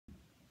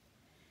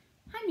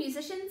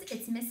musicians,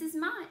 it's Mrs.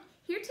 Mott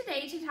here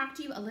today to talk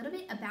to you a little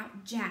bit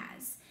about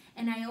jazz.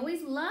 And I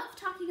always love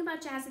talking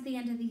about jazz at the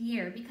end of the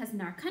year because in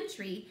our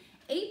country,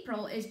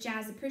 April is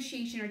Jazz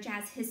Appreciation or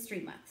Jazz History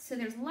Month. So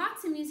there's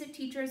lots of music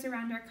teachers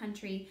around our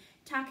country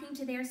talking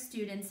to their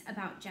students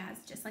about jazz,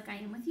 just like I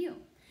am with you.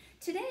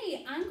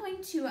 Today, I'm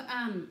going to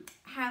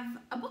have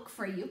a book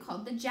for you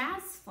called The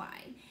Jazz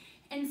Fly.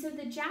 And so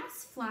The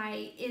Jazz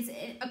Fly is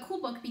a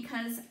cool book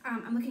because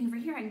I'm looking over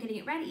here, I'm getting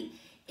it ready,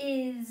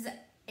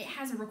 it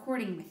has a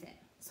recording with it.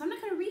 So I'm not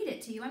going to read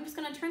it to you. I'm just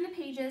going to turn the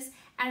pages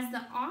as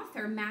the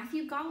author,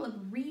 Matthew Golub,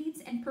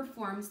 reads and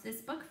performs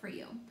this book for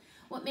you.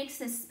 What makes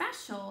this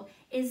special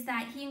is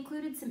that he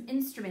included some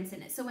instruments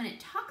in it. So when it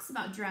talks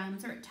about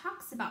drums or it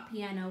talks about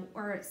piano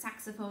or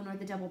saxophone or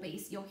the double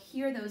bass, you'll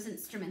hear those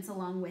instruments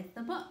along with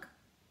the book.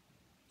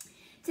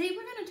 Today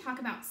we're going to talk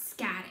about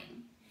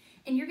scatting.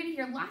 And you're going to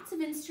hear lots of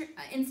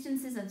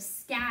instances of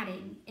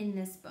scatting in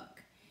this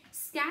book.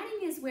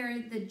 Scatting is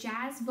where the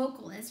jazz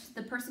vocalist,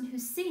 the person who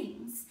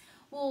sings,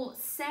 will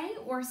say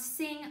or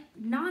sing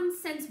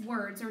nonsense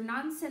words or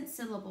nonsense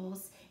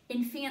syllables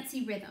in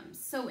fancy rhythms.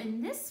 So in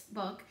this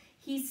book,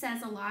 he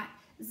says a lot,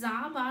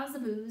 za ba za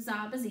boo,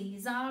 za ba zee,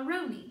 za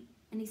roni.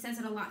 And he says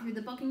it a lot through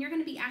the book, and you're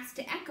going to be asked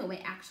to echo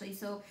it actually,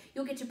 so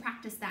you'll get to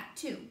practice that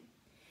too.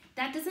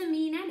 That doesn't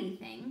mean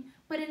anything,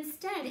 but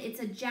instead it's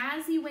a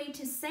jazzy way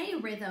to say a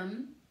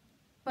rhythm,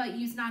 but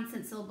use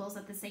nonsense syllables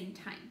at the same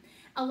time.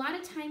 A lot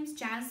of times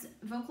jazz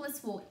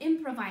vocalists will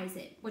improvise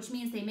it, which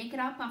means they make it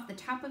up off the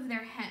top of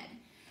their head.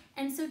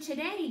 And so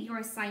today, your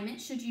assignment,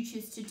 should you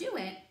choose to do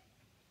it,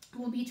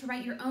 will be to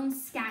write your own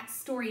scat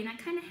story. And I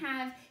kind of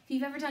have, if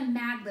you've ever done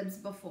Mad Libs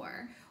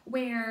before,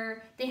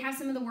 where they have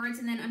some of the words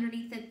and then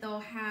underneath it they'll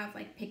have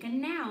like pick a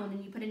noun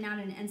and you put a noun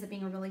and it ends up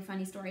being a really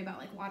funny story about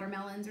like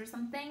watermelons or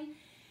something.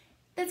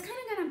 That's kind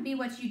of going to be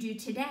what you do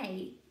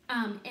today.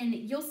 And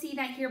you'll see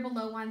that here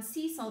below on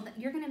Cecil that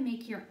you're going to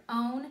make your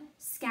own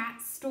scat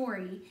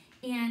story.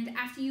 And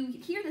after you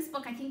hear this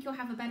book, I think you'll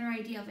have a better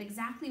idea of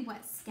exactly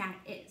what scat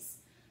is.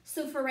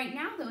 So for right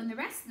now, though, in the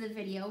rest of the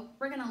video,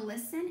 we're going to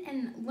listen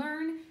and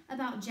learn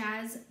about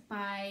jazz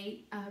by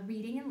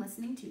reading and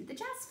listening to The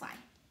Jazz Fly.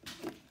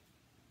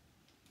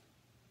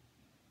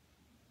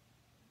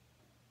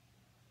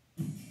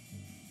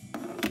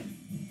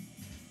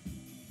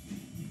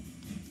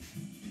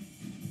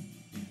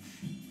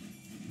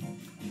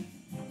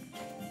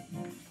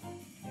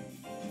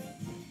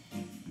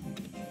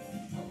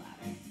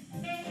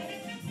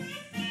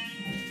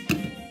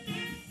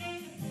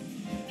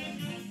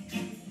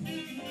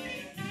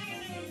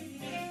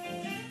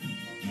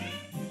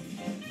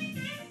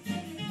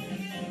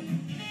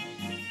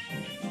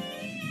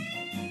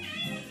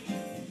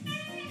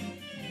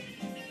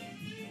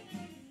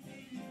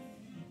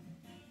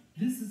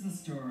 This is a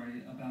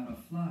story about a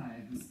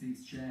fly who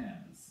speaks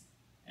jazz.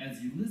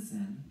 As you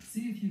listen,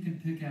 see if you can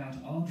pick out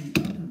all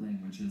the other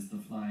languages the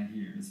fly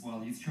hears while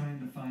he's trying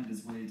to find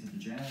his way to the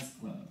jazz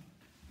club.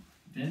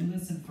 Then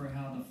listen for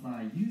how the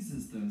fly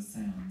uses those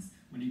sounds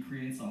when he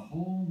creates a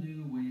whole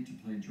new way to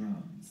play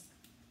drums.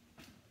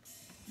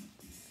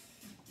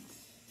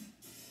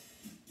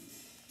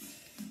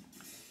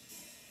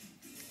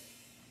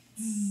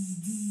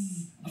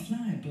 A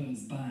fly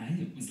buzzed by,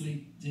 it was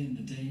late in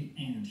the day,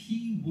 and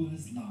he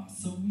was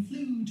lost. So we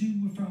flew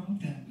to a frog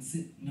that was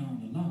sitting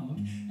on a log,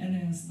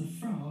 and asked the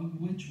frog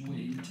which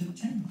way to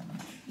town.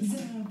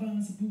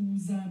 Za-ba-za-boo,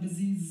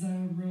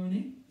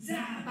 za-ba-zee-za-roni.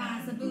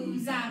 Za-ba-za-boo,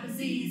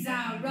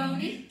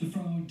 za-ba-zee-za-roni. The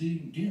frog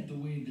didn't get the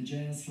way the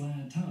jazz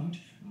fly talked.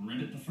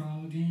 Ribbit the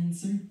frog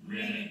answered,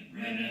 Ribbit,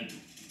 ribbit.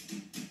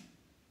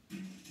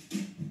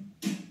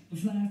 The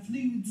fly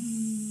flew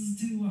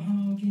zzz to a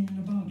hog in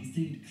a bog. He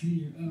stayed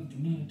clear of the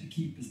mud to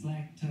keep his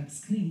black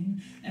tux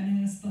clean,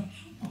 and asked the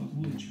hog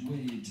which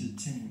way to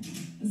town.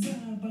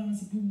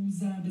 Za-ba-za-boo,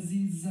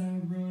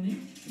 za-ba-zee-za-roni.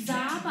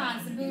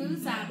 Za-ba-za-boo,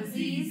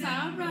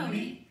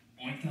 za-ba-zee-za-roni.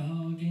 Oink, the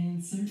hog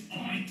answered,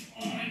 Oink,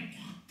 oink.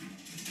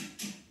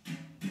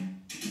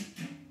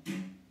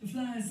 The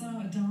fly saw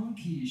a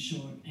donkey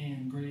short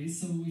and gray,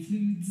 so he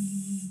flew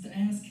zzz to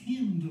ask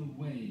him the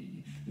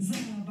way.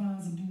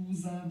 Za-ba-za-boo,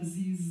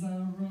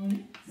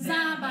 za-ba-zee-za-roni.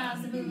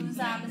 Za-ba-za-boo,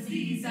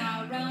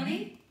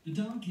 za-ba-zee-za-roni. The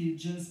donkey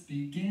just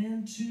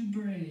began to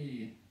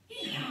bray.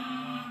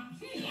 Hee-yaw,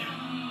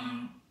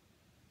 hee-yaw.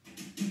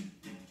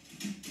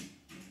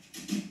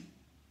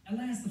 At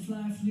last the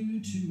fly flew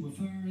to a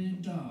furry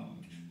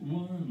dog.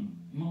 One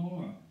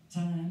more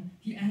time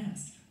he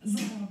asked,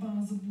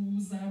 Za-ba-za-boo,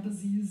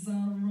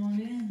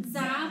 za-ba-zee-za-roni.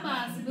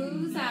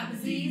 Za-ba-za-boo,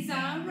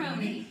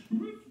 za-ba-zee-za-roni.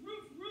 Roof,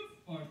 roof, roof,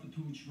 barked the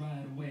pooch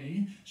right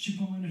away. She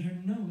pointed her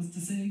nose to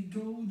say,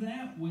 go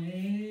that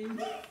way.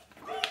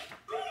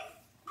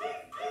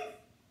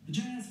 The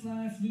jazz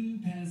fly flew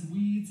past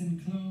weeds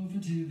and clover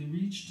till they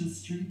reached a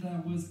street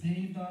that was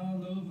paved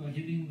all over.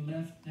 Hitting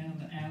left down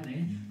the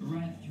alley,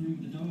 right through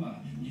the door.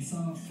 He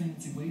saw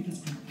fancy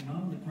waiters creeping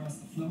all across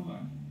the floor.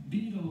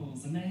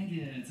 Beetles and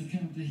maggots had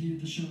come to hear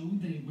the show.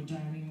 They were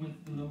dining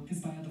with the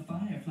locusts by the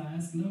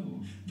firefly's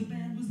glow. The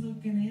band was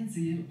looking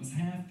antsy, it was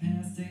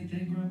 8:30.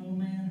 They grumbled,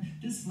 man,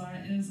 this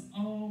fly is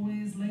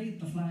always late.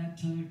 The fly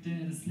tugged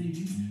at his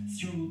sleeves,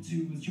 strolled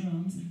to his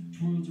drums,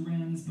 twirled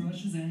around his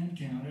brushes and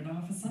counted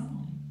off a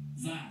song.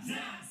 Zah,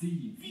 zah,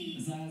 zee,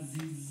 zah,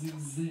 zee, zee,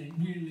 zee.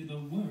 Willie the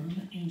worm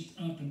inched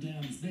up and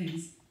down his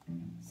bass.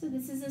 So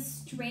this is a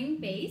string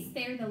bass.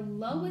 They're the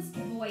lowest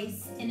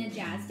voice in a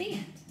jazz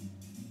band.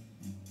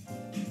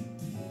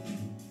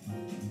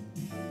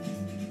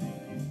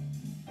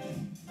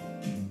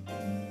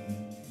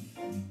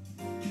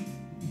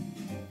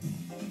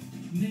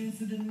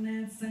 Nancy the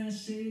gnat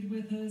sashayed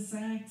with her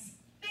sax.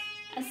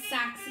 A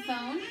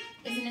saxophone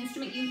is an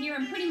instrument you hear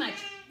in pretty much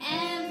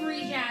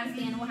every jazz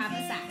band will have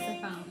a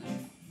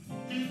saxophone.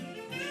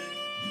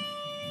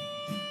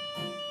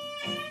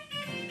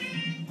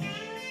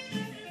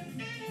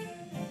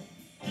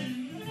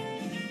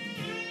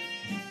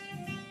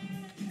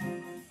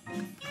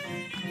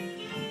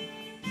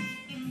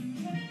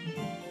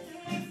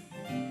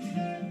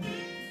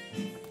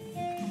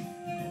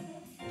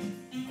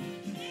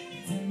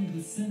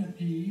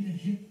 Centipede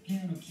hit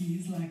piano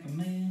keys like a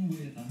man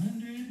with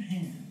 100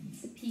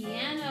 hands. The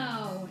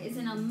piano is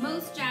in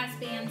most jazz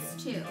bands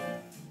too.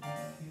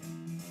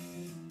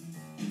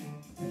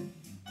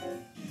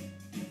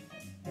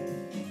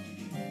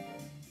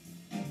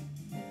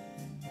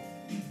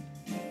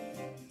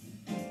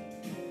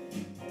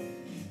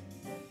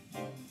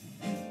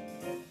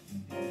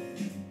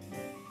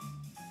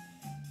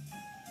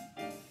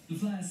 The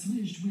fly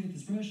swished with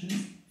his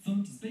brushes,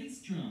 thumped his bass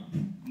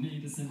drum,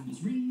 made the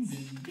cymbals rings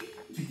and beep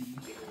beep.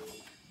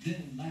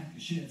 Then, like a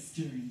chef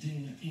stirring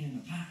dinner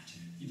in a pot,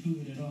 you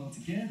put it all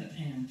together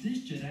and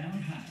dished it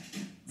out hot.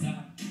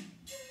 Zap,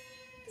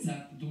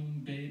 zap,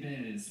 boom,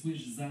 baby,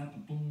 swish, zap,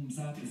 boom,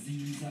 zap,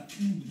 zee, zap.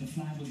 Ooh, the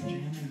fly was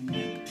jamming,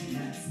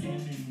 like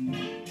scamming,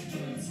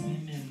 bird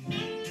swimming,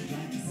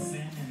 like a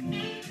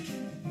salmon.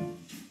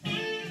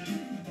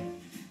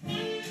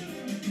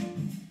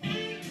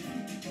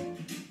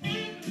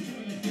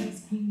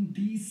 Queen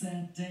Bee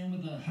sat down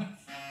with a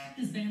huff.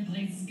 This band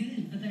plays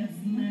good, but that's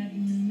not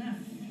enough.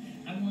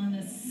 I want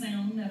a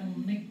sound that'll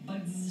make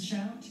bugs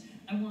shout.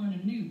 I want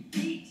a new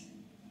beat,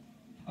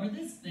 or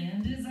this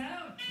band is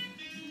out.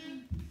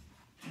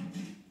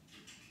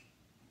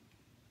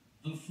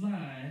 The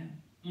fly,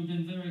 who'd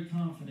been very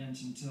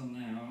confident until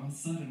now,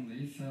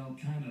 suddenly felt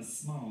kind of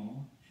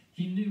small.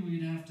 He knew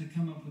he'd have to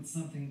come up with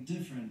something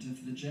different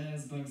if the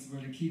jazz bugs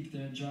were to keep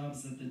their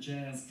jobs at the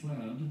jazz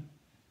club.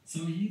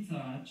 So he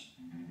thought,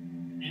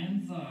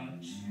 and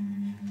thought,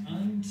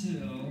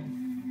 until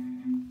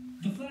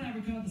the fly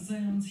recalled the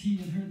sounds he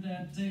had heard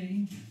that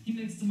day. He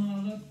mixed them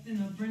all up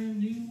in a brand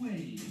new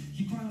way.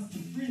 He crossed the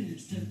bridge,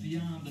 stepped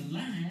beyond the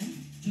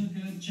line, took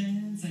a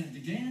chance and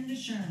began to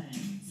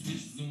shine.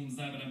 Switch, zoom,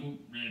 zabba-da-boop,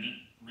 ribbit,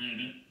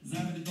 ribbit,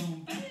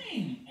 zabba-da-boom,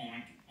 bang,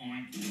 oink,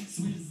 oink.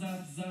 Switch,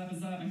 zap, zabba,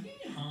 zabba,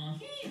 hee-haw,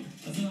 hee,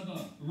 a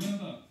zabba,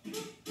 rubba,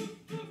 boop, boop,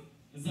 boop,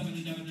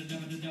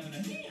 zabba-da-dabba-da-dabba-da-dabba-da,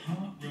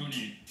 hee-haw,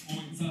 roni,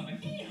 oink, zabba,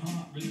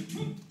 hee-haw, ribbit,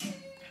 boop.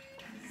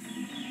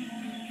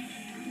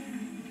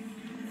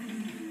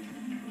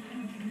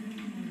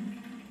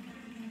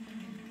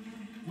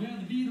 Well,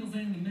 the Beatles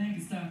and the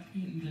Maggots stopped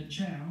eating their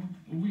chow.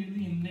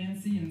 Willie and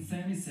Nancy and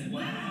Sammy said,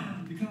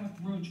 Wow! The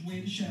cockroach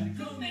waved a shout,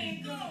 Go,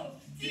 man, go!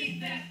 Dig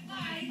that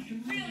fly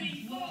can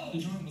really blow! The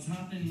joint was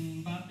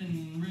hopping,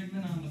 bopping,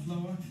 wriggling on the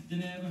floor. They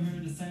never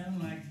heard a sound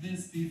like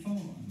this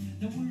before.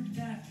 The word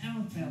got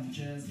out about the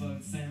jazz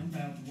bug sound,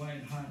 about the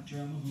white hot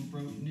drummer who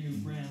broke new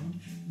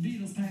ground.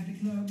 Beatles packed the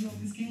club,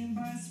 locusts came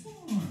by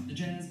swarm. The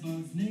jazz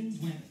bug's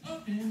names went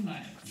up in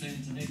lights,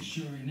 and to make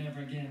sure he never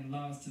again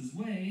lost his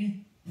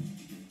way,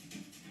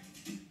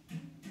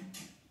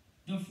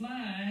 the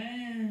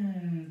fly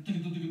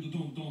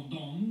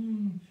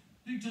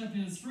picked up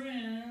his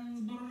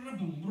friends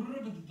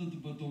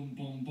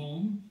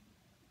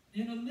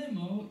in a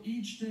limo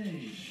each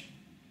day.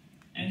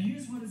 And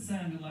here's what it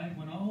sounded like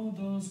when all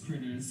those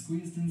critters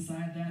squeezed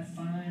inside that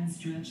fine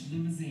stretched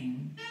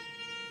limousine.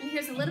 And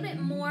here's a little bit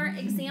more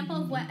example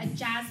of what a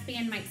jazz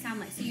band might sound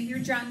like. So you have your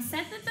drum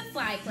set that the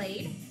fly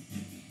played.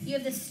 You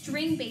have the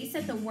string bass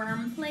that the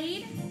worm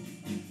played.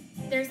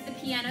 There's the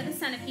piano the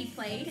centipede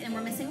played, and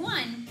we're missing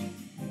one.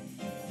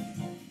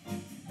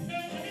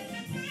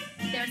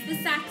 There's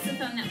the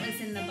saxophone that was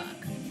in the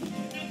book.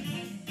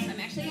 So I'm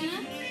actually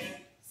gonna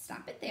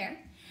stop it there.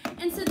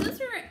 And so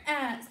those are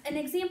an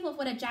example of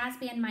what a jazz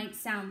band might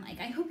sound like.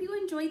 I hope you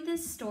enjoyed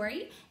this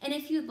story, and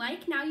if you'd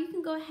like, now you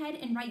can go ahead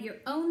and write your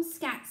own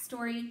scat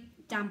story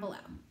down below.